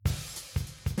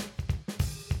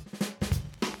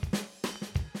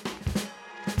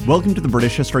Welcome to the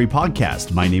British History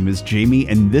Podcast. My name is Jamie,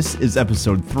 and this is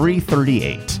episode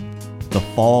 338, The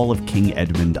Fall of King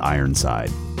Edmund Ironside.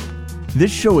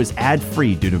 This show is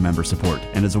ad-free due to member support,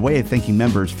 and as a way of thanking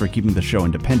members for keeping the show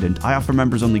independent, I offer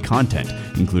members-only content,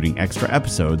 including extra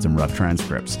episodes and rough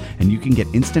transcripts, and you can get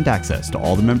instant access to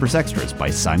all the members' extras by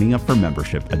signing up for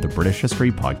membership at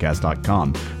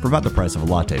thebritishhistorypodcast.com for about the price of a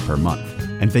latte per month.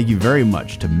 And thank you very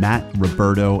much to Matt,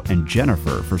 Roberto, and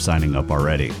Jennifer for signing up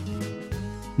already.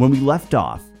 When we left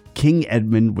off, King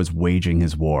Edmund was waging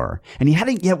his war, and he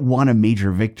hadn't yet won a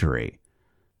major victory.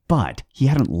 But he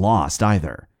hadn't lost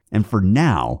either, and for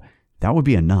now, that would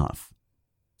be enough.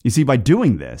 You see, by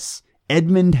doing this,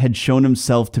 Edmund had shown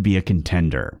himself to be a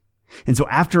contender. And so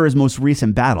after his most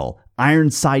recent battle,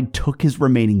 Ironside took his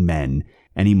remaining men,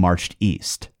 and he marched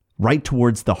east, right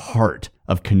towards the heart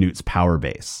of Canute's power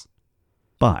base.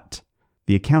 But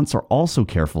the accounts are also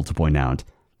careful to point out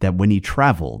that when he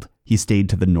traveled, he stayed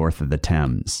to the north of the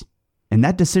Thames. And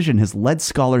that decision has led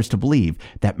scholars to believe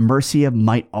that Mercia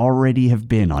might already have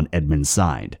been on Edmund's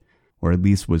side, or at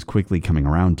least was quickly coming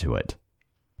around to it.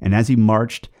 And as he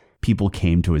marched, people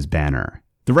came to his banner.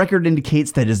 The record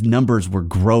indicates that his numbers were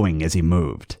growing as he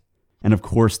moved. And of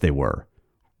course they were.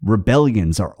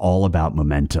 Rebellions are all about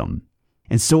momentum.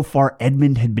 And so far,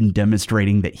 Edmund had been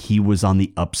demonstrating that he was on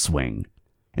the upswing.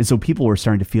 And so people were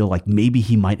starting to feel like maybe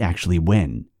he might actually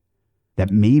win. That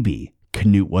maybe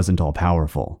Canute wasn't all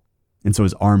powerful. And so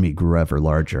his army grew ever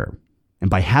larger. And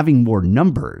by having more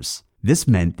numbers, this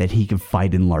meant that he could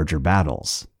fight in larger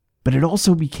battles. But it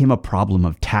also became a problem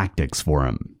of tactics for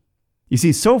him. You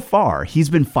see, so far, he's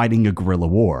been fighting a guerrilla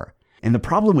war. And the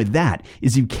problem with that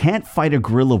is you can't fight a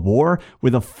guerrilla war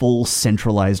with a full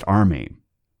centralized army.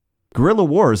 Guerrilla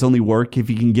wars only work if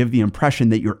you can give the impression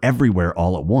that you're everywhere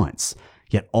all at once,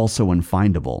 yet also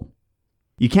unfindable.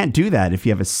 You can't do that if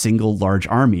you have a single large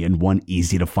army in one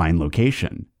easy-to-find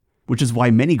location, which is why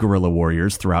many guerrilla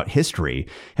warriors throughout history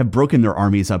have broken their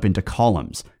armies up into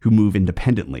columns who move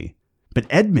independently. But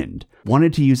Edmund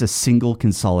wanted to use a single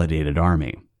consolidated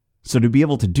army. So to be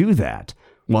able to do that,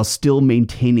 while still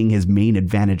maintaining his main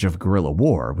advantage of guerrilla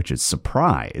war, which is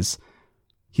surprise,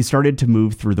 he started to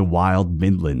move through the wild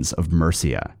midlands of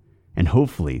Mercia, and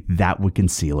hopefully that would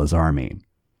conceal his army.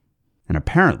 And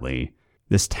apparently,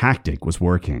 this tactic was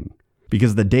working,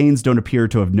 because the Danes don't appear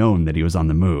to have known that he was on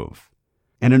the move.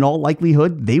 And in all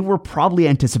likelihood, they were probably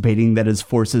anticipating that his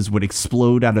forces would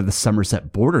explode out of the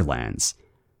Somerset borderlands.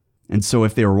 And so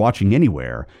if they were watching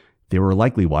anywhere, they were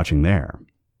likely watching there.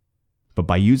 But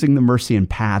by using the Mercian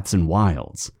paths and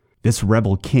wilds, this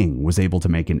rebel king was able to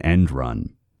make an end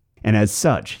run. And as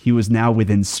such, he was now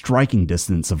within striking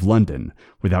distance of London,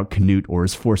 without Canute or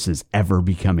his forces ever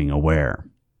becoming aware.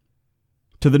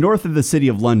 To the north of the city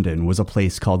of London was a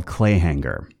place called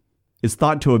Clayhanger. It's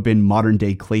thought to have been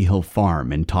modern-day Clayhill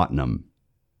Farm in Tottenham.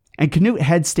 And Canute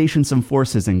had stationed some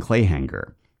forces in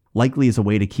Clayhanger, likely as a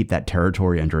way to keep that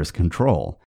territory under his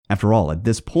control. After all, at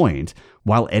this point,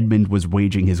 while Edmund was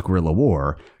waging his guerrilla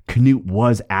war, Canute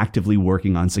was actively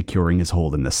working on securing his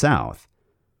hold in the south.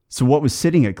 So what was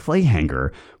sitting at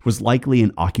Clayhanger was likely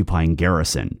an occupying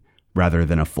garrison, rather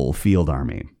than a full field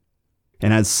army.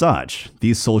 And as such,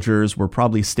 these soldiers were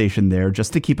probably stationed there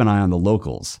just to keep an eye on the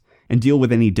locals and deal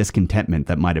with any discontentment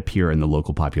that might appear in the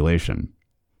local population.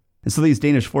 And so these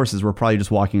Danish forces were probably just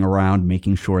walking around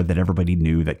making sure that everybody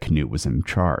knew that Canute was in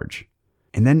charge.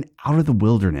 And then out of the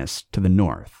wilderness to the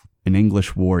north, an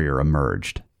English warrior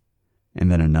emerged.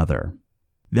 And then another.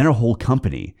 Then a whole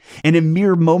company. And in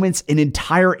mere moments, an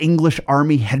entire English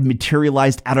army had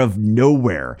materialized out of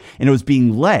nowhere, and it was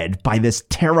being led by this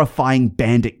terrifying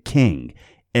bandit king,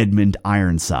 Edmund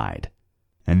Ironside.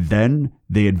 And then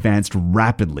they advanced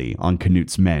rapidly on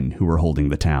Canute's men who were holding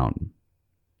the town.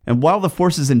 And while the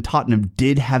forces in Tottenham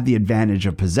did have the advantage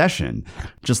of possession,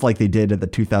 just like they did at the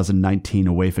 2019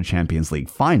 UEFA Champions League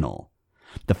final,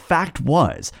 the fact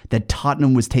was that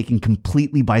Tottenham was taken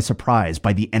completely by surprise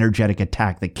by the energetic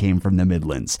attack that came from the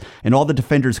Midlands, and all the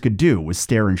defenders could do was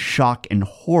stare in shock and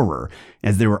horror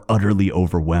as they were utterly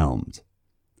overwhelmed.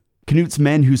 Canute's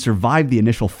men who survived the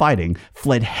initial fighting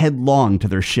fled headlong to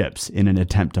their ships in an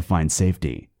attempt to find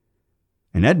safety.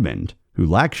 And Edmund, who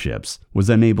lacked ships, was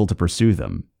unable to pursue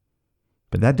them.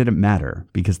 But that didn't matter,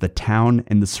 because the town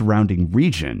and the surrounding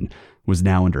region was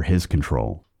now under his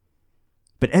control.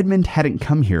 But Edmund hadn't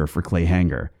come here for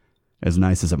Clayhanger, as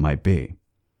nice as it might be.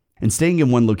 And staying in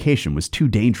one location was too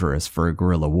dangerous for a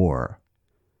guerrilla war.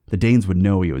 The Danes would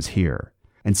know he was here,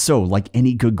 and so, like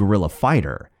any good guerrilla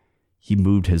fighter, he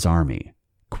moved his army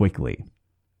quickly.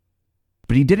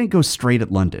 But he didn't go straight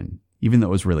at London, even though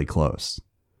it was really close.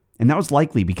 And that was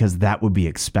likely because that would be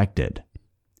expected.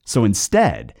 So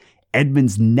instead,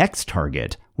 Edmund's next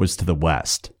target was to the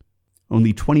west,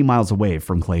 only 20 miles away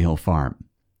from Clay Hill Farm.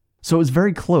 So it was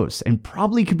very close and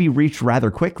probably could be reached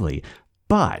rather quickly,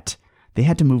 but they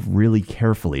had to move really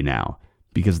carefully now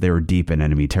because they were deep in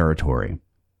enemy territory,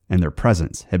 and their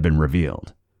presence had been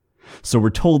revealed. So we're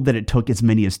told that it took as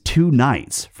many as 2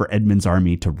 nights for Edmund's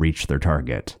army to reach their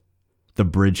target, the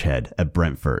bridgehead at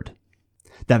Brentford.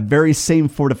 That very same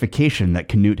fortification that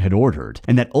Canute had ordered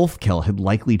and that Ulfkill had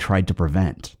likely tried to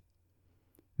prevent.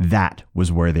 That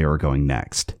was where they were going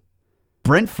next.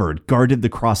 Brentford guarded the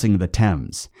crossing of the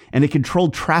Thames, and it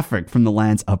controlled traffic from the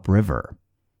lands upriver.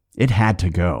 It had to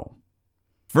go.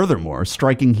 Furthermore,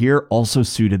 striking here also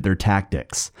suited their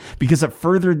tactics, because it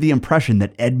furthered the impression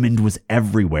that Edmund was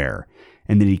everywhere,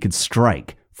 and that he could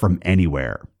strike from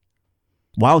anywhere.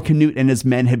 While Canute and his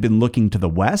men had been looking to the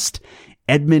west,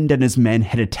 Edmund and his men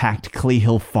had attacked Clay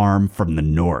Hill Farm from the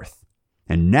north.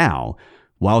 And now,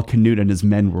 while Canute and his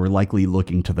men were likely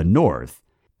looking to the north,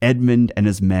 Edmund and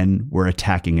his men were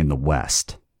attacking in the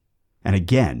west. And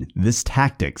again, this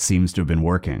tactic seems to have been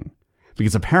working.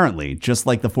 Because apparently, just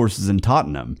like the forces in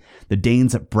Tottenham, the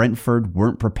Danes at Brentford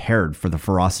weren't prepared for the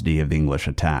ferocity of the English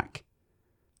attack.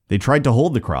 They tried to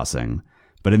hold the crossing,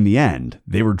 but in the end,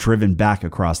 they were driven back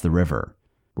across the river,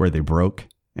 where they broke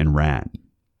and ran.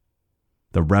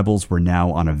 The rebels were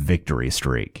now on a victory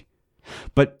streak.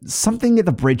 But something at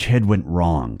the bridgehead went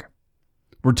wrong.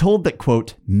 We're told that,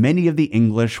 quote, many of the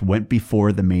English went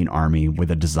before the main army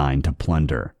with a design to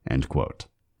plunder, end quote.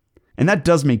 And that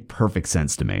does make perfect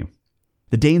sense to me.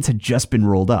 The Danes had just been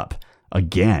rolled up,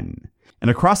 again. And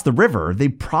across the river, they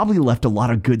probably left a lot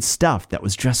of good stuff that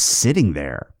was just sitting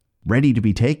there, ready to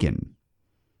be taken.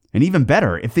 And even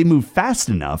better, if they moved fast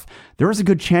enough, there was a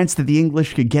good chance that the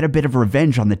English could get a bit of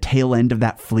revenge on the tail end of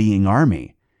that fleeing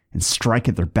army and strike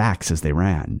at their backs as they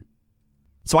ran.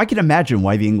 So I can imagine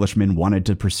why the Englishmen wanted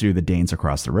to pursue the Danes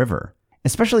across the river,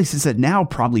 especially since it now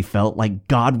probably felt like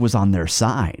God was on their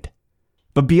side.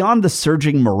 But beyond the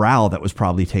surging morale that was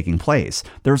probably taking place,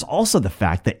 there was also the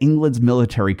fact that England's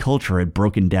military culture had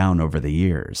broken down over the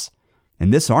years.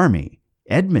 And this army,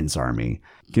 Edmund's army,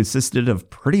 consisted of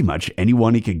pretty much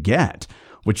anyone he could get,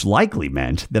 which likely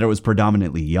meant that it was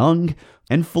predominantly young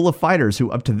and full of fighters who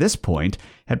up to this point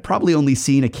had probably only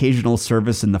seen occasional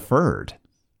service in the Fyrd.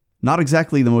 Not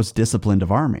exactly the most disciplined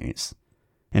of armies.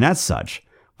 And as such,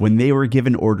 when they were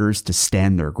given orders to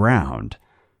stand their ground,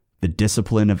 the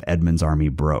discipline of Edmund's army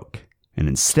broke, and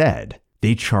instead,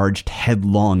 they charged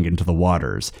headlong into the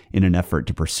waters in an effort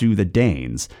to pursue the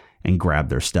Danes and grab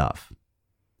their stuff.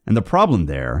 And the problem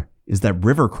there is that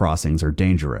river crossings are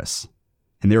dangerous,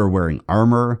 and they were wearing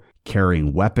armor,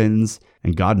 carrying weapons,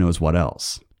 and God knows what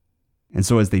else. And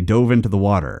so as they dove into the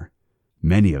water,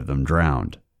 many of them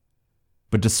drowned.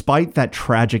 But despite that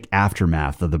tragic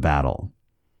aftermath of the battle,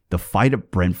 the fight at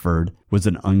Brentford was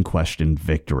an unquestioned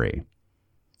victory.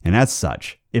 And as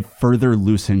such, it further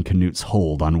loosened Canute's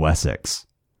hold on Wessex.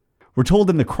 We're told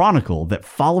in the Chronicle that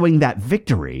following that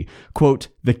victory, quote,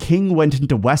 the king went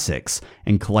into Wessex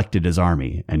and collected his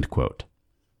army, end quote.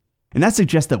 And that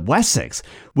suggests that Wessex,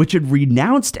 which had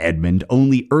renounced Edmund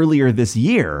only earlier this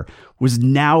year, was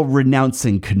now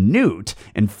renouncing Canute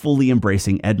and fully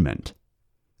embracing Edmund.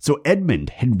 So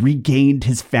Edmund had regained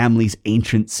his family's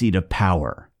ancient seat of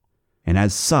power. And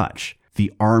as such,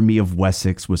 the army of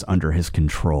Wessex was under his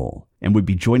control and would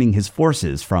be joining his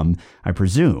forces from, I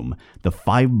presume, the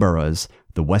 5 boroughs,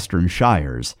 the western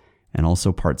shires, and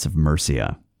also parts of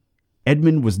Mercia.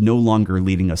 Edmund was no longer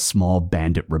leading a small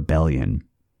bandit rebellion.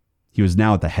 He was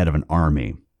now at the head of an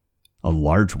army, a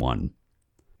large one.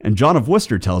 And John of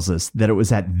Worcester tells us that it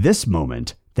was at this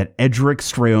moment that Edric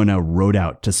Streona rode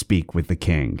out to speak with the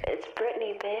king. It's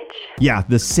Brittany, bitch. Yeah,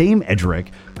 the same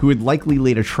Edric who had likely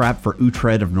laid a trap for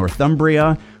Uhtred of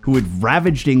Northumbria, who had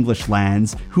ravaged English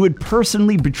lands, who had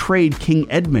personally betrayed King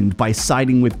Edmund by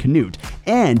siding with Canute,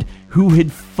 and who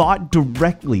had fought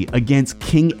directly against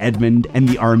King Edmund and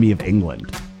the army of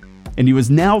England. And he was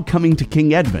now coming to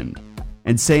King Edmund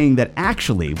and saying that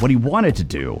actually what he wanted to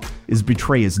do is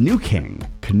betray his new king,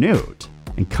 Canute,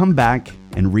 and come back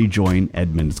and rejoin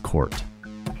Edmund's court.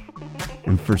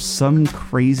 And for some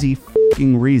crazy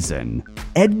fucking reason,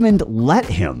 Edmund let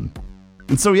him.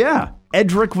 And so yeah,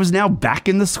 Edric was now back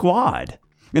in the squad.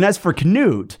 And as for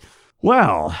Canute,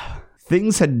 well,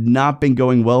 things had not been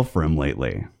going well for him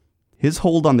lately. His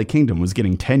hold on the kingdom was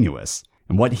getting tenuous,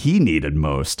 and what he needed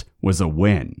most was a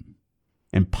win.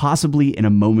 And possibly in a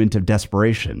moment of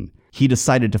desperation, he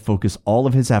decided to focus all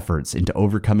of his efforts into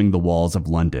overcoming the walls of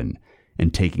London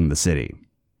and taking the city.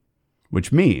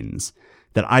 Which means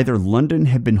that either London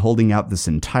had been holding out this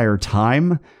entire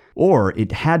time, Or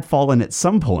it had fallen at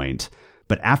some point,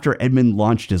 but after Edmund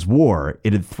launched his war,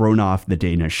 it had thrown off the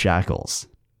Danish shackles.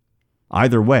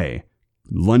 Either way,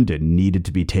 London needed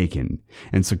to be taken,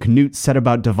 and so Canute set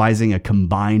about devising a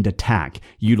combined attack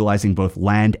utilizing both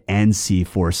land and sea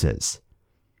forces.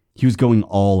 He was going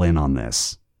all in on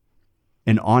this.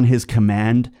 And on his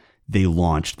command, they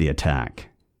launched the attack.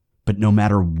 But no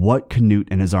matter what Canute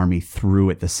and his army threw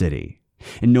at the city,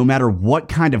 and no matter what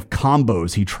kind of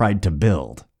combos he tried to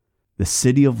build, the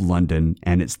city of London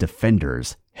and its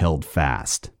defenders held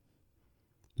fast.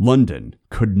 London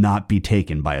could not be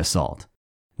taken by assault,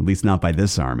 at least not by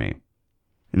this army.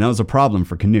 And that was a problem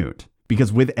for Canute,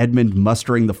 because with Edmund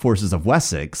mustering the forces of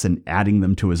Wessex and adding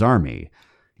them to his army,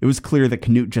 it was clear that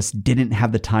Canute just didn't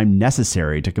have the time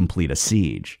necessary to complete a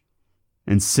siege.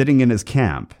 And sitting in his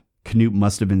camp, Canute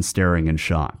must have been staring in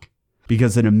shock,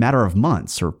 because in a matter of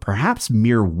months, or perhaps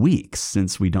mere weeks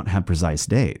since we don't have precise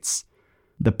dates,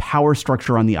 the power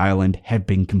structure on the island had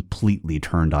been completely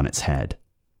turned on its head.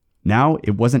 Now,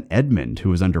 it wasn't Edmund who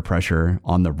was under pressure,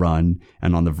 on the run,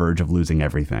 and on the verge of losing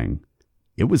everything.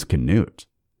 It was Canute.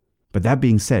 But that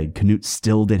being said, Canute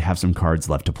still did have some cards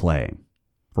left to play.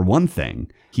 For one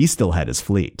thing, he still had his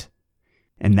fleet.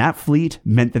 And that fleet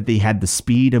meant that they had the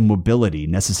speed and mobility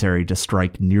necessary to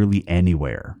strike nearly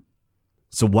anywhere.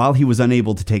 So while he was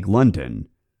unable to take London,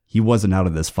 he wasn't out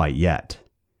of this fight yet.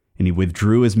 And he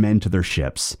withdrew his men to their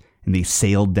ships, and they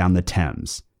sailed down the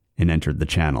Thames and entered the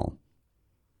Channel.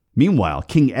 Meanwhile,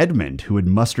 King Edmund, who had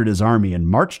mustered his army and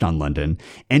marched on London,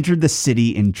 entered the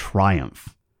city in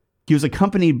triumph. He was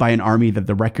accompanied by an army that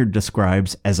the record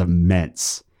describes as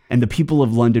immense, and the people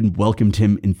of London welcomed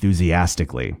him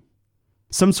enthusiastically.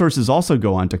 Some sources also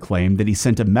go on to claim that he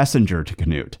sent a messenger to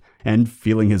Canute, and,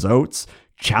 feeling his oats,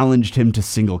 challenged him to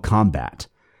single combat,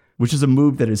 which is a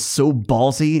move that is so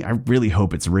ballsy, I really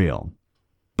hope it's real.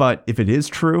 But if it is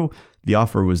true, the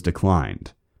offer was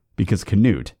declined, because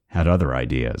Canute had other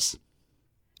ideas.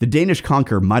 The Danish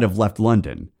conqueror might have left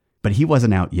London, but he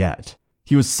wasn't out yet.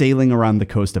 He was sailing around the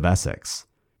coast of Essex,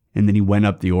 and then he went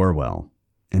up the Orwell,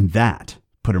 and that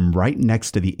put him right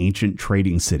next to the ancient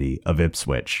trading city of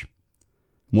Ipswich.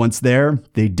 Once there,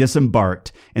 they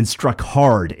disembarked and struck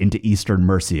hard into eastern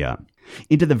Mercia,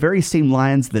 into the very same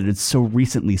lands that had so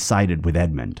recently sided with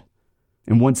Edmund.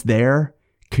 And once there,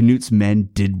 Canute's men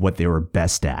did what they were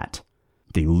best at.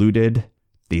 They looted,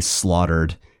 they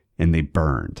slaughtered, and they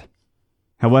burned.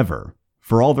 However,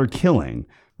 for all their killing,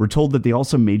 we're told that they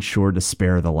also made sure to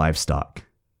spare the livestock.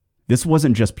 This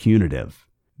wasn't just punitive,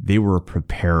 they were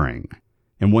preparing.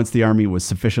 And once the army was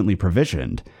sufficiently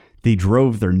provisioned, they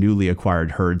drove their newly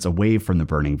acquired herds away from the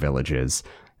burning villages,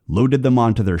 loaded them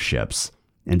onto their ships,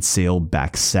 and sailed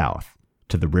back south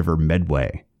to the River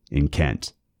Medway in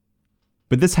Kent.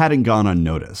 But this hadn't gone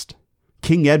unnoticed.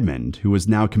 King Edmund, who was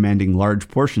now commanding large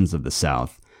portions of the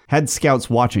south, had scouts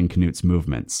watching Canute's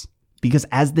movements, because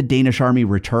as the Danish army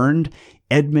returned,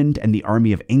 Edmund and the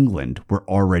army of England were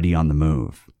already on the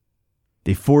move.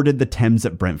 They forded the Thames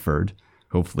at Brentford.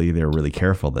 Hopefully they were really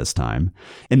careful this time,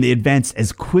 and they advanced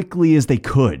as quickly as they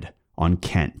could on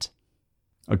Kent.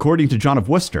 According to John of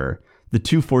Worcester, the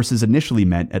two forces initially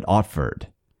met at Otford.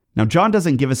 Now, John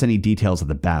doesn't give us any details of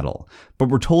the battle, but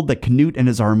we're told that Canute and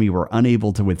his army were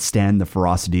unable to withstand the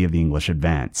ferocity of the English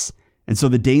advance, and so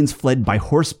the Danes fled by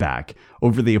horseback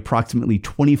over the approximately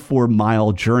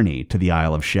 24-mile journey to the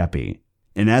Isle of Sheppey.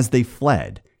 And as they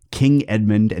fled, King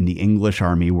Edmund and the English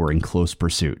army were in close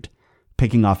pursuit,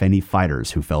 picking off any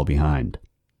fighters who fell behind.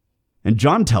 And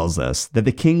John tells us that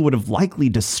the king would have likely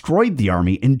destroyed the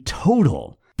army in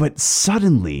total, but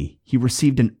suddenly he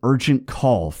received an urgent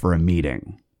call for a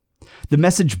meeting. The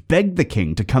message begged the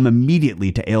king to come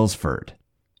immediately to Aylesford,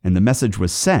 and the message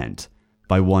was sent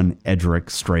by one Edric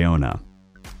Streona.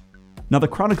 Now, the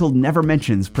Chronicle never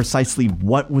mentions precisely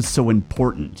what was so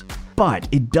important, but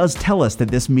it does tell us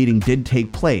that this meeting did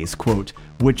take place, quote,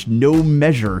 which no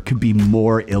measure could be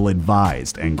more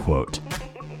ill-advised, end quote.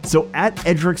 So at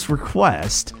Edric's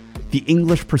request, the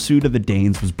English pursuit of the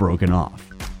Danes was broken off.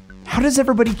 How does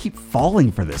everybody keep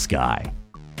falling for this guy?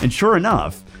 And sure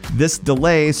enough, this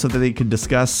delay so that they could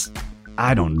discuss,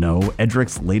 I don't know,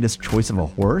 Edric's latest choice of a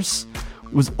horse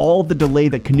was all the delay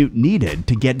that Canute needed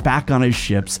to get back on his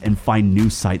ships and find new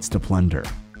sites to plunder.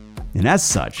 And as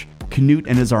such, Canute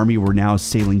and his army were now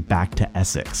sailing back to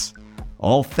Essex,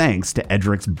 all thanks to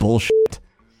Edric's bullshit.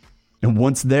 And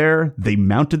once there, they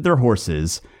mounted their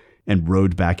horses and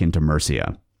rode back into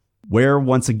Mercia, where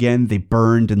once again they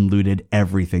burned and looted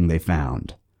everything they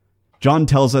found. John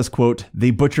tells us, quote,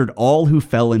 they butchered all who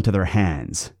fell into their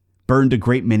hands, burned a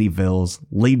great many villas,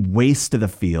 laid waste to the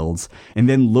fields, and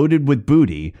then loaded with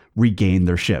booty, regained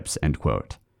their ships, end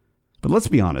quote. But let's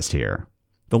be honest here.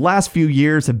 The last few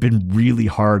years have been really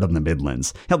hard on the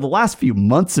Midlands. Hell, the last few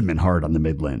months have been hard on the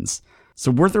Midlands. So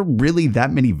were there really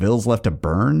that many villas left to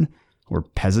burn? Or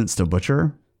peasants to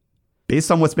butcher?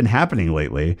 Based on what's been happening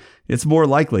lately, it's more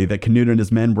likely that Canute and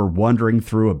his men were wandering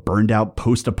through a burned-out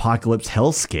post-apocalypse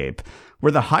hellscape,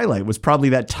 where the highlight was probably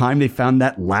that time they found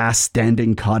that last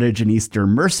standing cottage in eastern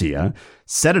Mercia,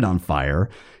 set it on fire,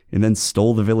 and then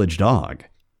stole the village dog.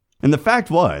 And the fact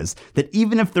was that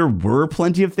even if there were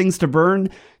plenty of things to burn,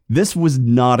 this was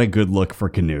not a good look for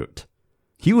Canute.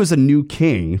 He was a new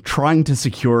king trying to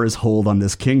secure his hold on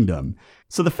this kingdom,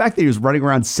 so the fact that he was running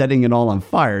around setting it all on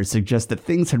fire suggests that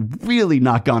things had really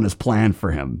not gone as planned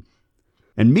for him.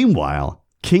 And meanwhile,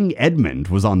 King Edmund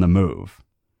was on the move.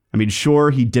 I mean,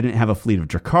 sure, he didn't have a fleet of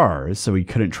Drakars, so he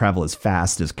couldn't travel as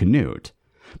fast as Canute,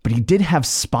 but he did have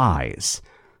spies,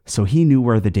 so he knew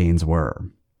where the Danes were.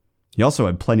 He also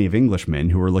had plenty of Englishmen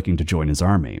who were looking to join his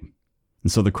army.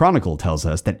 And so the Chronicle tells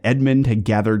us that Edmund had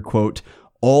gathered, quote,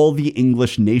 all the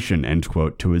English nation, end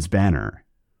quote, to his banner,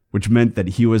 which meant that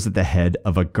he was at the head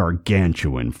of a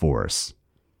gargantuan force.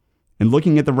 And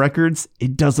looking at the records,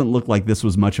 it doesn't look like this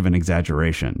was much of an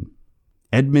exaggeration.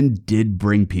 Edmund did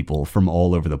bring people from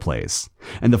all over the place,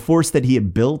 and the force that he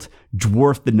had built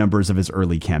dwarfed the numbers of his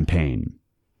early campaign.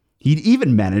 He'd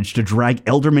even managed to drag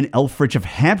Ealdorman Elfrich of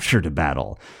Hampshire to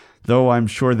battle, though I'm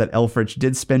sure that Elfrich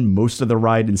did spend most of the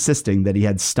ride insisting that he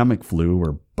had stomach flu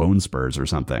or bone spurs or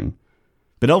something.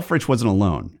 But Elfrich wasn't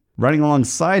alone. Riding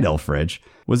alongside Elfrich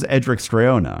was Edric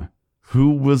Streona,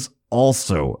 who was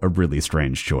also a really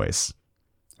strange choice.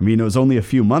 I mean, it was only a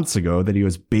few months ago that he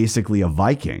was basically a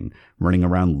Viking, running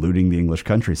around looting the English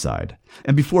countryside.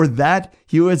 And before that,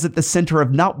 he was at the center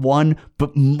of not one,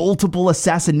 but multiple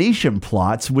assassination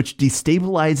plots which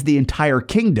destabilized the entire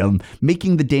kingdom,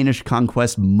 making the Danish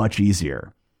conquest much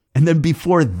easier. And then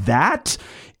before that,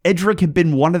 Edric had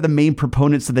been one of the main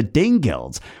proponents of the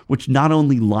Danegilds, which not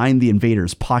only lined the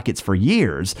invaders' pockets for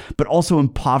years, but also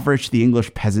impoverished the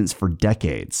English peasants for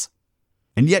decades.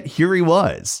 And yet here he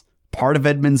was, part of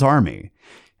Edmund's army.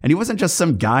 And he wasn't just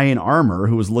some guy in armor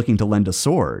who was looking to lend a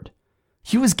sword.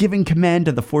 He was giving command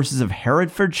to the forces of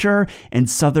Herefordshire and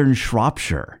southern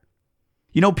Shropshire.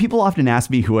 You know, people often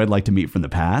ask me who I'd like to meet from the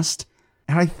past,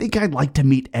 and I think I'd like to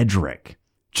meet Edric,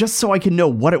 just so I can know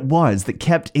what it was that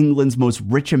kept England's most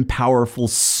rich and powerful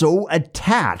so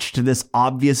attached to this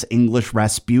obvious English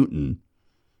Rasputin.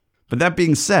 But that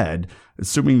being said,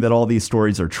 assuming that all these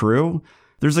stories are true,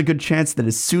 there's a good chance that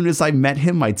as soon as I met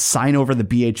him, I'd sign over the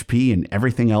BHP and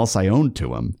everything else I owned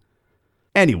to him.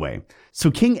 Anyway, so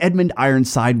King Edmund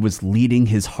Ironside was leading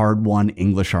his hard-won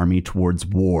English army towards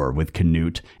war with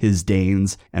Canute, his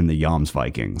Danes, and the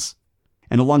Jomsvikings.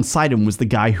 And alongside him was the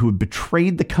guy who had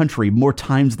betrayed the country more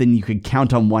times than you could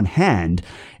count on one hand,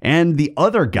 and the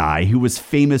other guy who was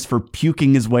famous for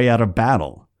puking his way out of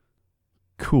battle.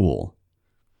 Cool.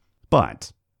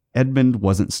 But Edmund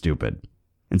wasn't stupid.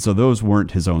 And so those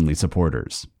weren't his only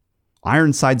supporters.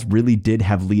 Ironsides really did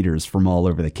have leaders from all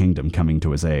over the kingdom coming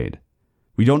to his aid.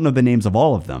 We don't know the names of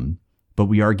all of them, but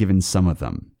we are given some of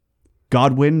them.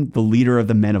 Godwin, the leader of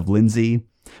the men of Lindsey,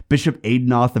 Bishop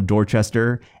Aidnoth of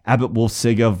Dorchester, Abbot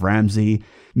Wulfsiga of Ramsey,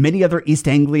 many other East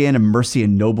Anglian and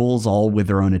Mercian nobles, all with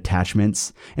their own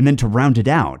attachments. And then to round it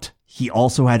out, he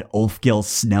also had Ulfgil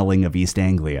Snelling of East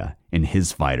Anglia and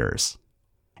his fighters.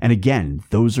 And again,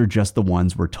 those are just the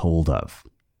ones we're told of.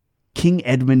 King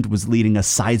Edmund was leading a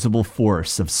sizable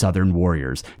force of southern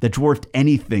warriors that dwarfed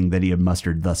anything that he had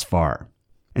mustered thus far.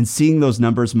 And seeing those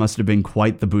numbers must have been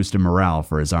quite the boost of morale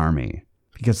for his army.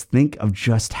 Because think of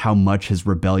just how much his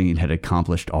rebellion had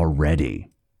accomplished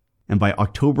already. And by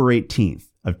October 18th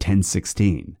of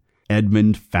 1016,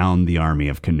 Edmund found the army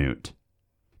of Canute.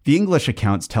 The English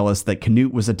accounts tell us that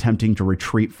Canute was attempting to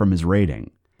retreat from his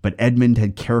raiding, but Edmund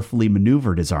had carefully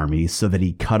maneuvered his army so that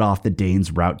he cut off the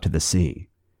Danes' route to the sea.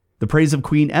 The praise of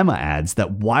Queen Emma adds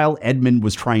that while Edmund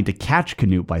was trying to catch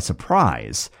Canute by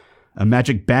surprise, a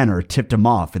magic banner tipped him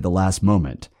off at the last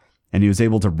moment, and he was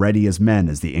able to ready his men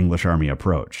as the English army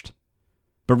approached.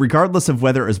 But regardless of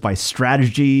whether it was by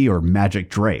strategy or magic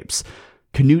drapes,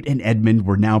 Canute and Edmund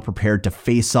were now prepared to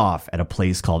face off at a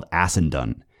place called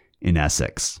Assendon in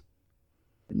Essex.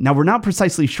 Now, we're not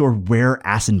precisely sure where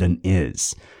Assendon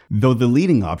is, though the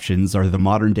leading options are the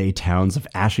modern-day towns of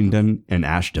Ashington and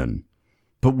Ashton.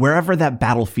 But wherever that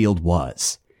battlefield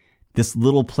was, this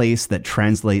little place that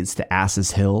translates to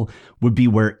Ass's Hill would be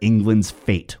where England's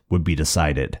fate would be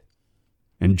decided.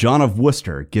 And John of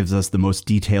Worcester gives us the most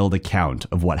detailed account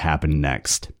of what happened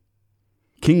next.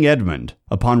 King Edmund,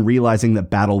 upon realizing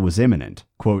that battle was imminent,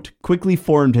 quote, quickly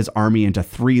formed his army into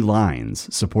 3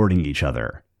 lines supporting each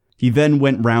other. He then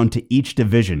went round to each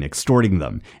division, exhorting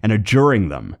them and adjuring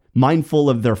them, mindful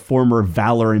of their former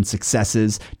valor and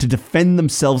successes, to defend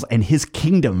themselves and his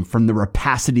kingdom from the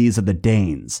rapacities of the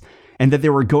Danes, and that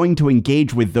they were going to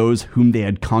engage with those whom they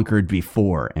had conquered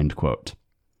before, end quote.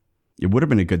 It would have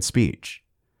been a good speech.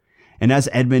 And as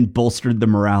Edmund bolstered the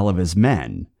morale of his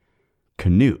men,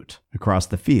 Canute, across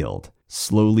the field,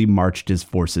 slowly marched his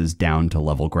forces down to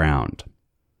level ground.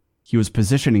 He was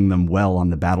positioning them well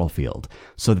on the battlefield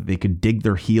so that they could dig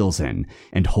their heels in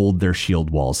and hold their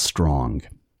shield walls strong.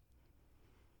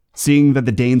 Seeing that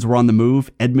the Danes were on the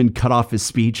move, Edmund cut off his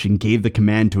speech and gave the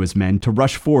command to his men to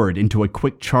rush forward into a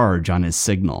quick charge on his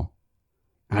signal.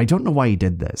 I don't know why he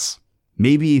did this.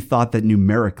 Maybe he thought that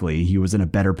numerically he was in a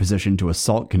better position to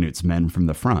assault Canute's men from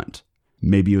the front.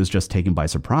 Maybe he was just taken by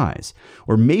surprise.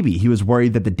 Or maybe he was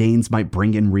worried that the Danes might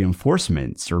bring in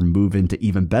reinforcements or move into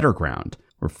even better ground,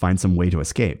 or find some way to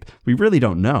escape. We really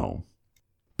don't know.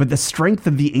 But the strength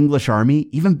of the English army,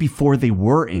 even before they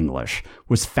were English,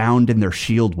 was found in their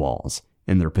shield walls,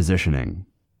 in their positioning.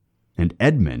 And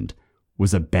Edmund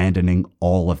was abandoning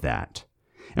all of that.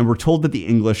 And we're told that the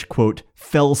English, quote,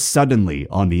 fell suddenly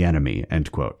on the enemy,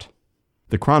 end quote.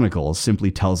 The Chronicle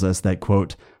simply tells us that,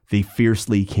 quote, they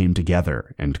fiercely came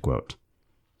together, end quote.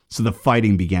 So the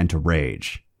fighting began to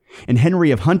rage. And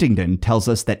Henry of Huntingdon tells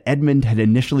us that Edmund had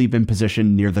initially been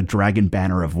positioned near the Dragon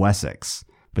Banner of Wessex,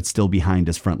 but still behind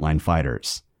his frontline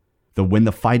fighters. Though when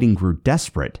the fighting grew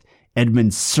desperate,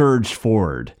 Edmund surged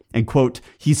forward, and, quote,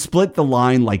 he split the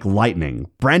line like lightning,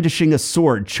 brandishing a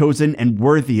sword chosen and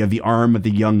worthy of the arm of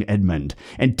the young Edmund,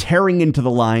 and tearing into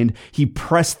the line, he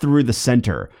pressed through the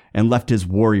center and left his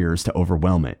warriors to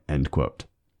overwhelm it, end quote.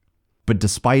 But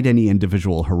despite any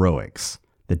individual heroics,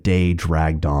 the day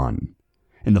dragged on,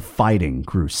 and the fighting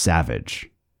grew savage.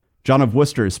 John of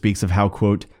Worcester speaks of how,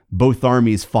 quote, both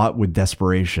armies fought with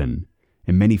desperation,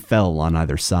 and many fell on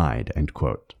either side, end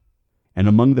quote. And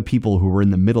among the people who were in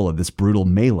the middle of this brutal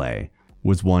melee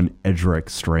was one Edric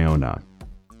Streona,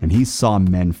 and he saw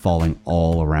men falling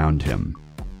all around him.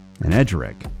 And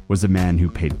Edric was a man who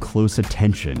paid close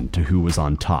attention to who was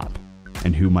on top,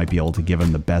 and who might be able to give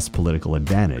him the best political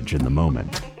advantage in the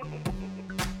moment.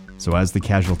 So as the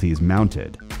casualties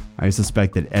mounted, I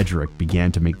suspect that Edric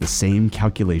began to make the same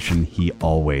calculation he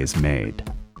always made.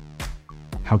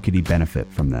 How could he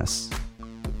benefit from this?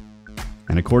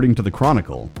 And according to the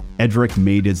Chronicle, Edric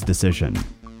made his decision.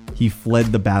 He fled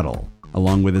the battle,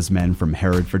 along with his men from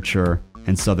Herefordshire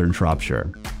and southern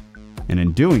Shropshire. And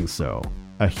in doing so,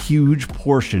 a huge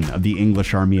portion of the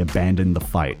English army abandoned the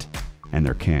fight and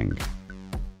their king.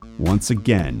 Once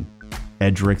again,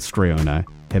 Edric Streona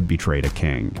had betrayed a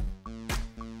king.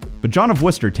 But John of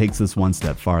Worcester takes this one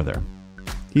step farther.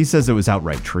 He says it was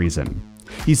outright treason.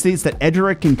 He states that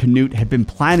Edric and Canute had been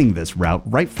planning this route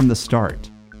right from the start,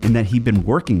 and that he'd been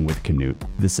working with Canute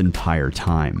this entire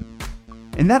time.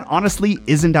 And that honestly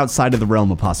isn't outside of the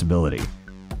realm of possibility.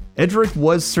 Edric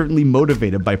was certainly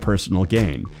motivated by personal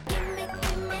gain,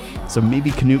 so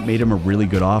maybe Canute made him a really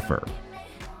good offer.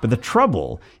 But the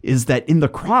trouble is that in the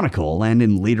Chronicle and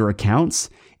in later accounts,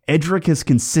 Edric is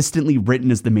consistently written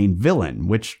as the main villain,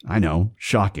 which, I know,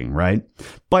 shocking, right?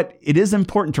 But it is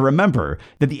important to remember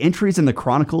that the entries in the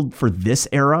Chronicle for this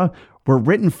era were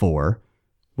written for,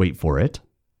 wait for it,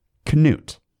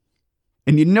 Canute.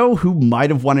 And you know who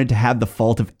might have wanted to have the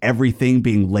fault of everything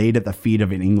being laid at the feet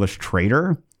of an English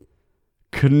traitor?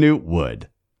 Canute would.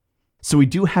 So we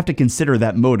do have to consider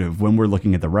that motive when we're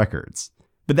looking at the records.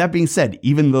 But that being said,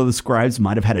 even though the scribes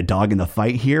might have had a dog in the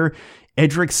fight here,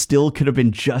 Edric still could have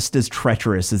been just as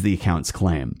treacherous as the accounts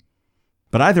claim.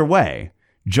 But either way,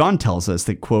 John tells us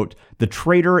that, quote, the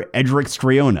traitor Edric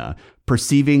Streona,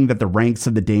 perceiving that the ranks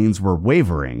of the Danes were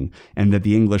wavering and that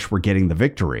the English were getting the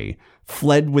victory,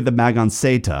 fled with the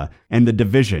Maganseta and the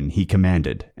division he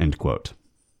commanded, end quote.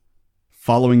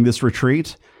 Following this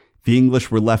retreat, the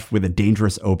English were left with a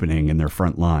dangerous opening in their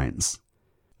front lines.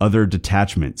 Other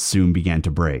detachments soon began to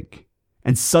break,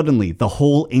 and suddenly the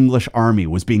whole English army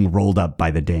was being rolled up by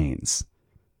the Danes.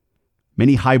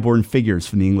 Many highborn figures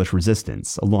from the English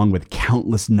resistance, along with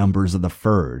countless numbers of the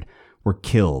Fyrd, were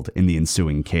killed in the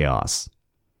ensuing chaos.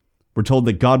 We're told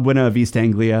that Godwina of East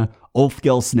Anglia,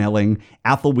 Ulfgel Snelling,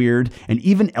 Athelweird, and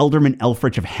even Ealdorman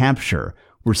Elfrich of Hampshire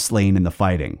were slain in the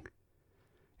fighting.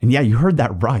 And yeah, you heard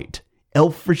that right.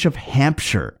 Elfrich of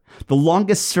Hampshire, the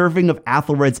longest serving of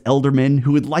Athelred's ealdormen,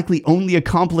 who had likely only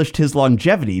accomplished his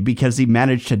longevity because he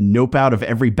managed to nope out of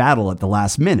every battle at the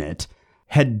last minute,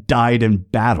 had died in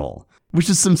battle, which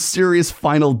is some serious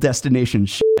Final Destination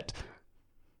shit.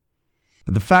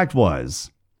 But the fact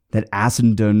was that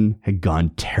Assendun had gone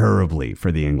terribly for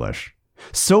the English.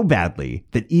 So badly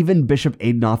that even Bishop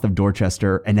Adnoth of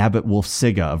Dorchester and Abbot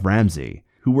Wulfsiga of Ramsey,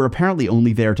 who were apparently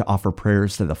only there to offer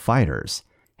prayers to the fighters,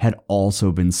 had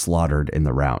also been slaughtered in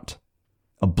the rout.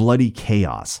 A bloody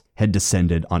chaos had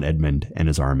descended on Edmund and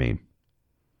his army.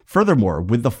 Furthermore,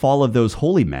 with the fall of those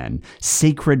holy men,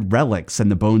 sacred relics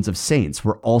and the bones of saints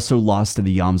were also lost to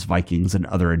the Jomsvikings and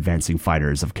other advancing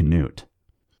fighters of Canute.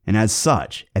 And as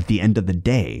such, at the end of the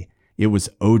day, it was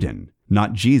Odin,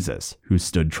 not Jesus, who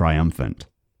stood triumphant.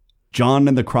 John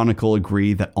and the Chronicle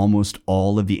agree that almost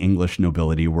all of the English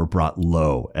nobility were brought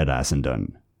low at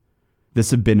Assendon.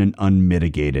 This had been an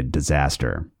unmitigated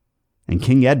disaster, and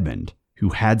King Edmund, who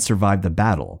had survived the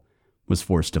battle, was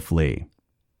forced to flee.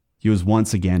 He was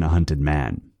once again a hunted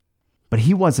man. But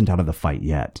he wasn't out of the fight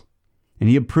yet, and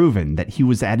he had proven that he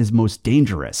was at his most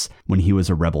dangerous when he was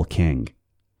a rebel king.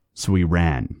 So he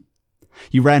ran.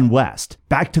 He ran west,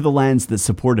 back to the lands that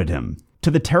supported him,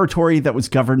 to the territory that was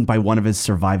governed by one of his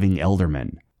surviving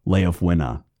ealdormen,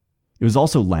 Leofwine. It was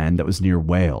also land that was near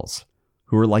Wales,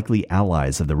 who were likely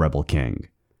allies of the rebel king.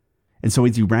 And so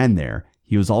as he ran there,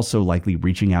 he was also likely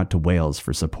reaching out to Wales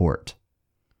for support.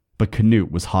 But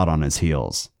Canute was hot on his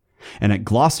heels, and at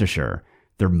Gloucestershire,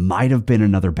 there might have been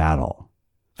another battle.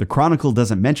 The Chronicle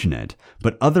doesn't mention it,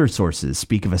 but other sources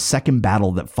speak of a second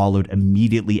battle that followed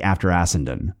immediately after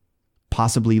Assendon,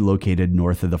 possibly located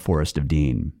north of the Forest of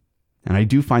Dean. And I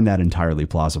do find that entirely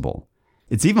plausible.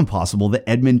 It's even possible that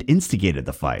Edmund instigated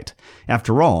the fight.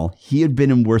 After all, he had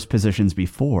been in worse positions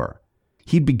before.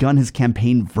 He'd begun his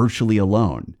campaign virtually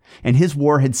alone, and his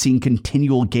war had seen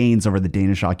continual gains over the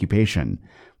Danish occupation,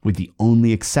 with the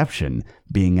only exception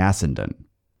being Assendon.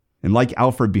 And like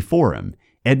Alfred before him,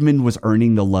 Edmund was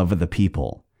earning the love of the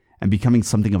people and becoming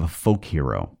something of a folk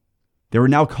hero. They were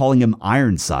now calling him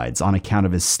Ironsides on account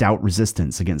of his stout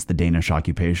resistance against the Danish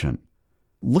occupation.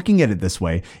 Looking at it this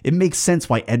way, it makes sense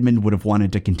why Edmund would have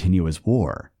wanted to continue his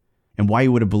war, and why he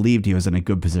would have believed he was in a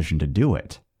good position to do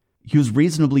it. He was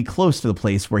reasonably close to the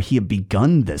place where he had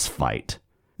begun this fight,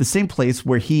 the same place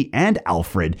where he and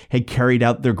Alfred had carried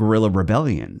out their guerrilla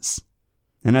rebellions.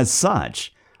 And as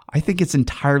such, I think it's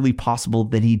entirely possible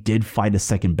that he did fight a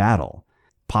second battle,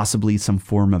 possibly some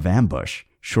form of ambush,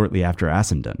 shortly after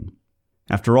Assendon.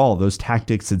 After all, those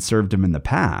tactics had served him in the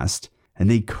past, and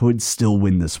they could still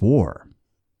win this war.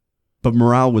 But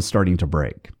morale was starting to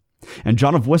break, and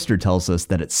John of Worcester tells us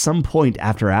that at some point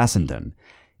after Assendon,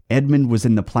 Edmund was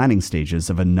in the planning stages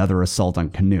of another assault on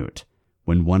Canute,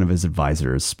 when one of his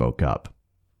advisors spoke up.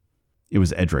 It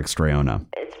was Edric Streona.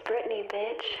 It's Brittany,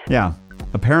 bitch. Yeah,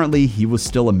 apparently he was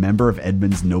still a member of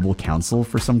Edmund's noble council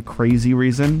for some crazy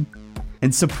reason.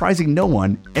 And surprising no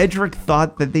one, Edric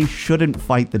thought that they shouldn't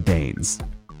fight the Danes.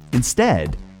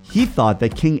 Instead, he thought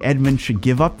that King Edmund should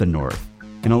give up the north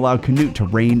and allow Canute to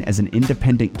reign as an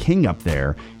independent king up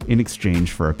there in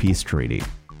exchange for a peace treaty.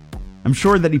 I'm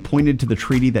sure that he pointed to the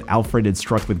treaty that Alfred had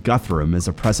struck with Guthrum as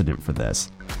a precedent for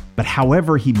this, but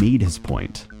however he made his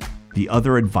point, the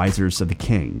other advisors of the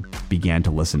king began to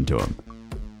listen to him.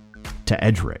 To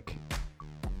Edric.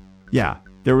 Yeah,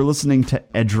 they were listening to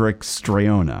Edric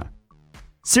Streona.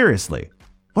 Seriously,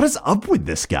 what is up with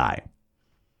this guy?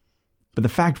 But the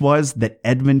fact was that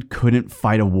Edmund couldn't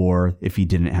fight a war if he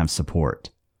didn't have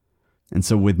support. And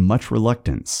so with much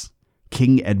reluctance,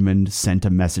 King Edmund sent a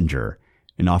messenger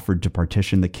and offered to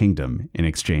partition the kingdom in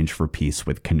exchange for peace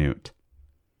with Canute.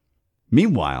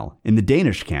 Meanwhile, in the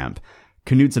Danish camp,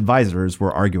 Canute's advisors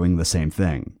were arguing the same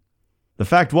thing. The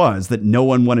fact was that no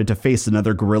one wanted to face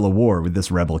another guerrilla war with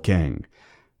this rebel king,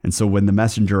 and so when the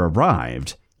messenger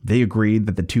arrived, they agreed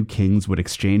that the two kings would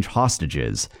exchange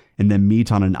hostages and then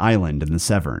meet on an island in the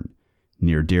Severn,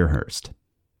 near Deerhurst.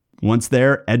 Once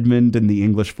there, Edmund and the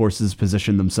English forces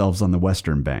positioned themselves on the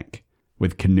western bank,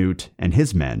 with Canute and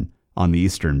his men on the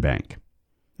eastern bank.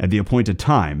 At the appointed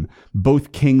time,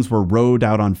 both kings were rowed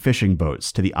out on fishing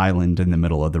boats to the island in the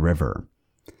middle of the river.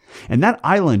 And that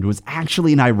island was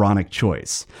actually an ironic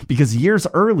choice, because years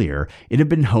earlier, it had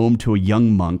been home to a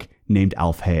young monk named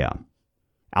Alfhea.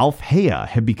 Alfhea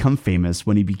had become famous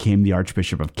when he became the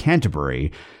Archbishop of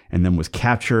Canterbury, and then was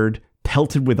captured,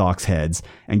 pelted with ox heads,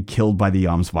 and killed by the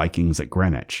Jomsvikings at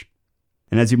Greenwich.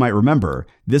 And as you might remember,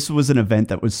 this was an event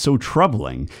that was so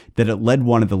troubling that it led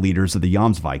one of the leaders of the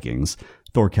Jomsvikings,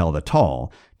 Thorkel the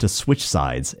Tall, to switch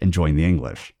sides and join the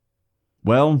English.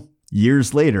 Well,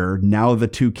 years later, now the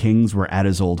two kings were at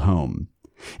his old home.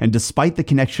 And despite the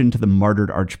connection to the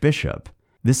martyred archbishop,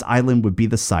 this island would be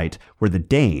the site where the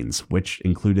Danes, which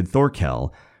included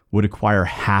Thorkel, would acquire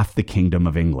half the kingdom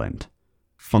of England,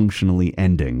 functionally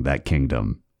ending that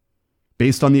kingdom.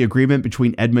 Based on the agreement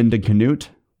between Edmund and Canute,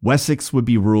 Wessex would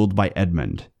be ruled by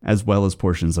Edmund, as well as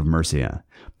portions of Mercia,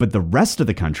 but the rest of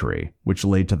the country, which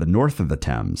lay to the north of the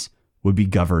Thames, would be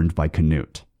governed by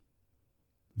Canute.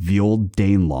 The old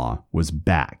Danelaw was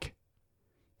back.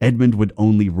 Edmund would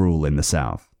only rule in the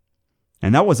south.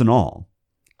 And that wasn't all.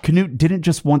 Canute didn't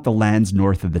just want the lands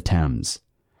north of the Thames.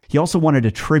 He also wanted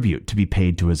a tribute to be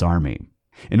paid to his army,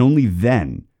 and only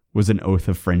then was an oath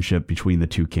of friendship between the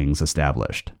two kings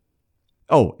established.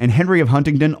 Oh, and Henry of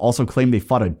Huntingdon also claimed they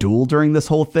fought a duel during this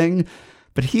whole thing,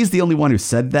 but he's the only one who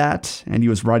said that, and he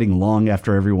was writing long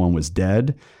after everyone was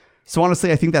dead. So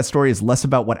honestly, I think that story is less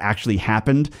about what actually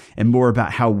happened and more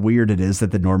about how weird it is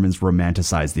that the Normans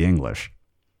romanticized the English.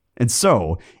 And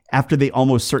so, after they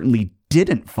almost certainly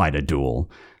didn't fight a duel,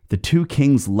 the two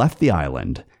kings left the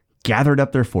island, gathered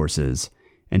up their forces,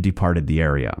 and departed the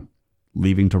area,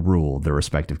 leaving to rule their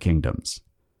respective kingdoms.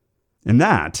 And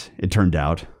that, it turned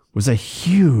out, was a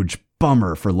huge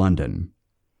bummer for London,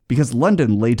 because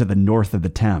London lay to the north of the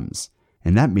Thames,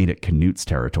 and that made it Canute's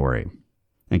territory.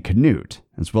 And Canute,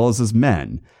 as well as his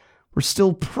men, were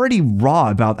still pretty raw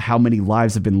about how many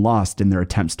lives had been lost in their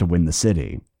attempts to win the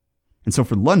city. And so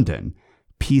for London,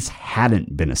 peace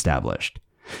hadn't been established.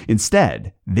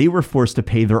 Instead, they were forced to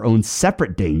pay their own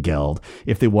separate Dane Geld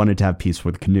if they wanted to have peace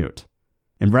with Canute.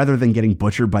 And rather than getting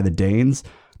butchered by the Danes,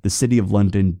 the city of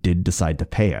London did decide to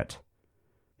pay it.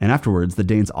 And afterwards, the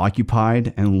Danes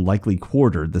occupied and likely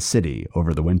quartered the city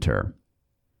over the winter.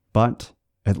 But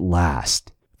at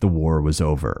last, the war was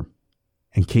over,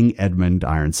 and King Edmund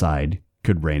Ironside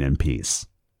could reign in peace.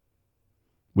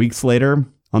 Weeks later,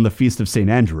 on the Feast of St.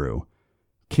 Andrew,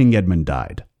 King Edmund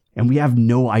died, and we have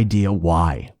no idea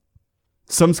why.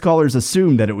 Some scholars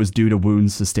assume that it was due to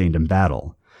wounds sustained in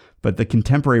battle, but the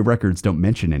contemporary records don't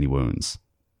mention any wounds.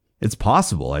 It's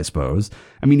possible, I suppose.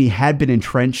 I mean, he had been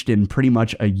entrenched in pretty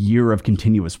much a year of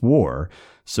continuous war,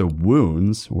 so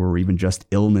wounds, or even just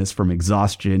illness from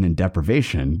exhaustion and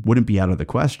deprivation, wouldn't be out of the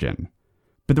question.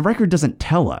 But the record doesn't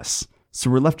tell us,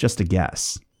 so we're left just to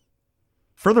guess.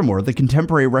 Furthermore, the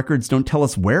contemporary records don't tell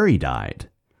us where he died.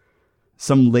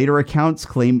 Some later accounts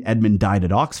claim Edmund died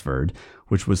at Oxford,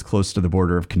 which was close to the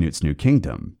border of Canute's new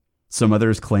kingdom. Some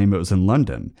others claim it was in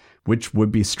London, which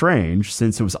would be strange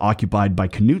since it was occupied by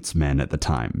Canute's men at the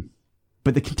time.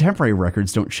 But the contemporary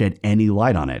records don't shed any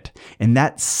light on it, and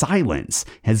that silence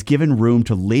has given room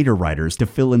to later writers to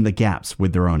fill in the gaps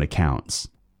with their own accounts.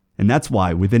 And that's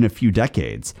why, within a few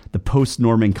decades, the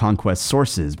post-Norman conquest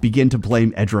sources begin to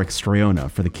blame Edric Streona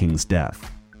for the king's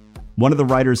death. One of the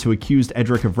writers who accused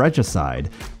Edric of regicide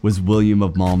was William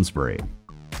of Malmesbury.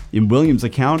 In William's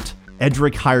account,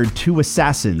 Edric hired 2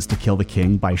 assassins to kill the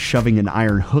king by shoving an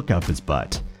iron hook up his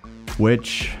butt,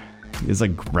 which is a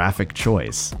graphic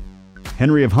choice.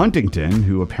 Henry of Huntingdon,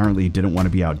 who apparently didn't want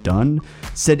to be outdone,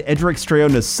 said Edric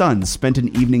Streona's son spent an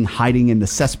evening hiding in the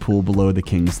cesspool below the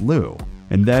king's loo.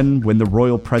 And then, when the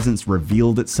royal presence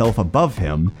revealed itself above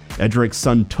him, Edric's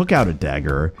son took out a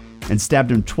dagger and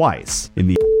stabbed him twice in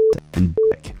the and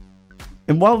dick.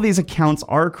 And while these accounts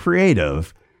are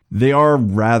creative, they are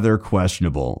rather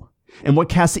questionable. And what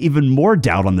casts even more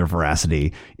doubt on their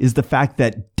veracity is the fact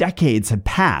that decades had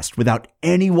passed without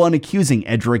anyone accusing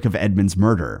Edric of Edmund's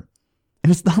murder.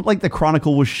 And it's not like the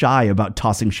Chronicle was shy about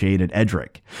tossing shade at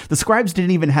Edric. The scribes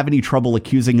didn't even have any trouble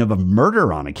accusing him of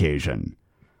murder on occasion.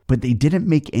 But they didn't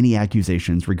make any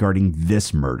accusations regarding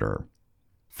this murder.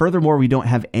 Furthermore, we don't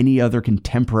have any other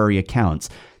contemporary accounts,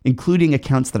 including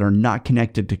accounts that are not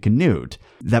connected to Canute,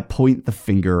 that point the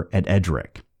finger at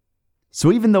Edric.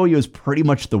 So even though he was pretty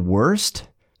much the worst,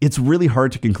 it's really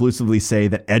hard to conclusively say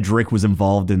that Edric was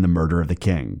involved in the murder of the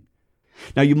king.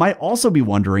 Now, you might also be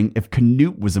wondering if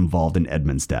Canute was involved in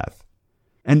Edmund's death.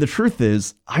 And the truth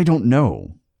is, I don't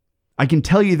know. I can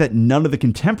tell you that none of the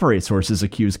contemporary sources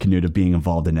accuse Canute of being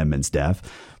involved in Edmund's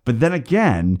death, but then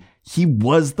again, he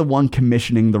was the one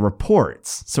commissioning the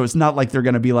reports. So it's not like they're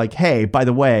going to be like, hey, by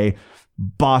the way,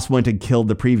 boss went and killed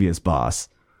the previous boss.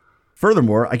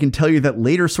 Furthermore, I can tell you that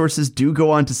later sources do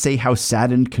go on to say how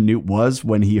saddened Canute was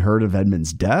when he heard of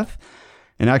Edmund's death.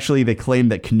 And actually, they claim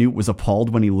that Canute was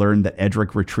appalled when he learned that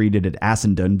Edric retreated at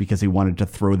Assendon because he wanted to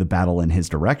throw the battle in his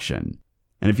direction.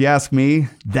 And if you ask me,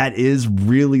 that is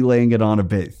really laying it on a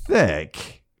bit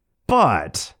thick.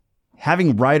 But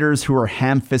having writers who are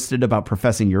ham-fisted about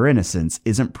professing your innocence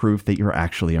isn't proof that you're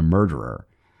actually a murderer.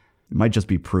 It might just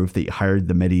be proof that you hired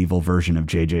the medieval version of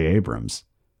J.J. Abrams.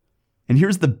 And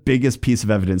here's the biggest piece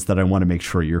of evidence that I want to make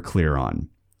sure you're clear on.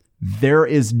 There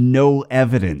is no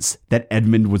evidence that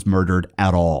Edmund was murdered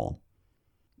at all.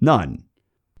 None.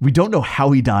 We don't know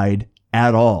how he died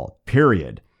at all,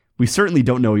 period. We certainly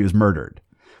don't know he was murdered.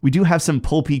 We do have some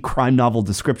pulpy crime novel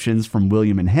descriptions from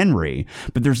William and Henry,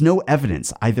 but there's no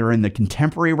evidence either in the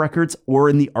contemporary records or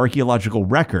in the archaeological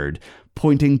record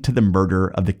pointing to the murder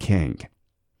of the king.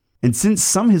 And since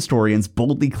some historians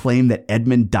boldly claim that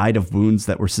Edmund died of wounds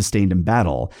that were sustained in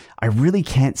battle, I really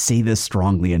can't say this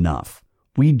strongly enough.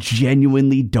 We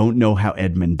genuinely don't know how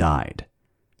Edmund died.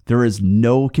 There is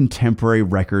no contemporary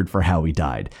record for how he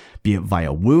died, be it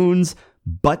via wounds,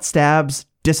 butt stabs,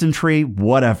 dysentery,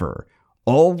 whatever.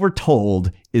 All we're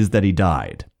told is that he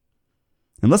died.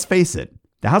 And let's face it,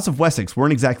 the House of Wessex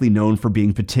weren't exactly known for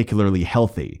being particularly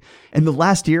healthy, and the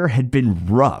last year had been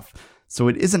rough, so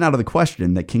it isn't out of the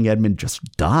question that King Edmund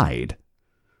just died.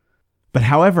 But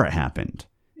however it happened,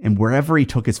 and wherever he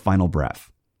took his final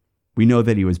breath, we know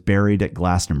that he was buried at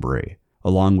Glastonbury,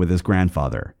 along with his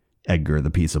grandfather, Edgar the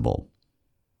Peaceable.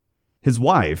 His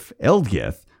wife,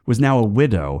 Ealdgyth, was now a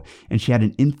widow, and she had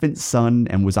an infant son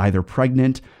and was either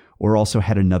pregnant or also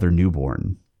had another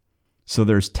newborn. So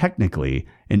there's technically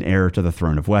an heir to the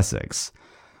throne of Wessex.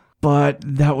 But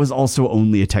that was also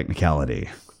only a technicality,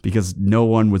 because no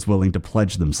one was willing to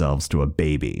pledge themselves to a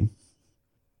baby.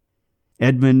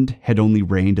 Edmund had only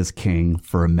reigned as king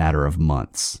for a matter of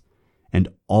months, and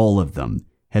all of them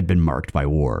had been marked by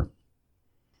war.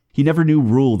 He never knew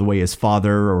rule the way his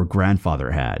father or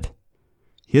grandfather had.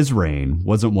 His reign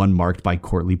wasn't one marked by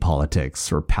courtly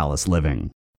politics or palace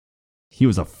living. He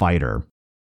was a fighter.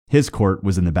 His court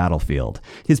was in the battlefield.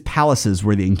 His palaces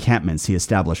were the encampments he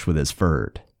established with his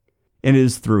fyrd. And it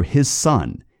is through his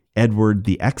son, Edward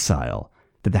the Exile,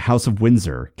 that the House of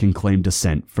Windsor can claim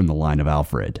descent from the line of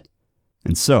Alfred.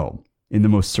 And so, in the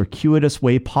most circuitous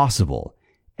way possible,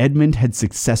 Edmund had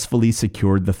successfully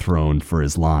secured the throne for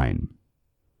his line.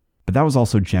 But that was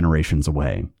also generations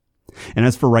away. And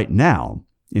as for right now,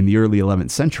 in the early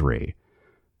 11th century,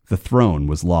 the throne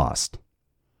was lost.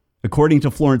 According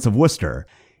to Florence of Worcester,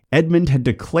 Edmund had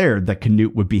declared that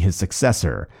Canute would be his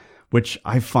successor, which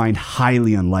I find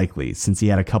highly unlikely since he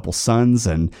had a couple sons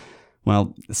and,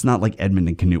 well, it's not like Edmund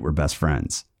and Canute were best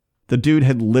friends. The dude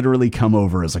had literally come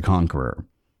over as a conqueror.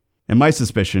 And my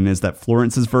suspicion is that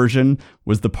Florence's version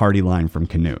was the party line from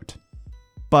Canute.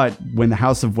 But when the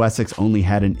House of Wessex only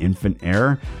had an infant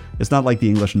heir, it's not like the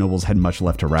English nobles had much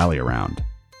left to rally around.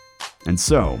 And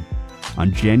so,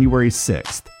 on January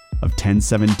 6th of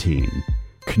 1017,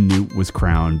 Canute was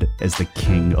crowned as the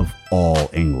king of all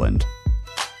England.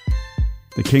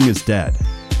 The king is dead.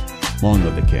 Long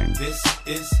live the king. This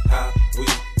is how we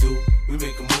do. We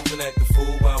make a move and act the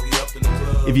fool while we up in the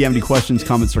club. If you have any questions,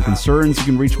 comments, or concerns, you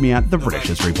can reach me at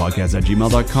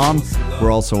thebritishhistorypodcast@gmail.com.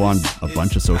 We're also on a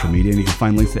bunch of social media, and you can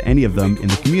find links to any of them in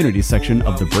the community section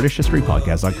of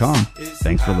thebritishhistorypodcast.com.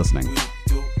 Thanks for listening.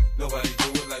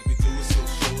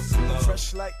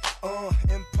 Fresh like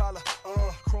Impala,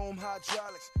 chrome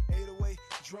hydraulics.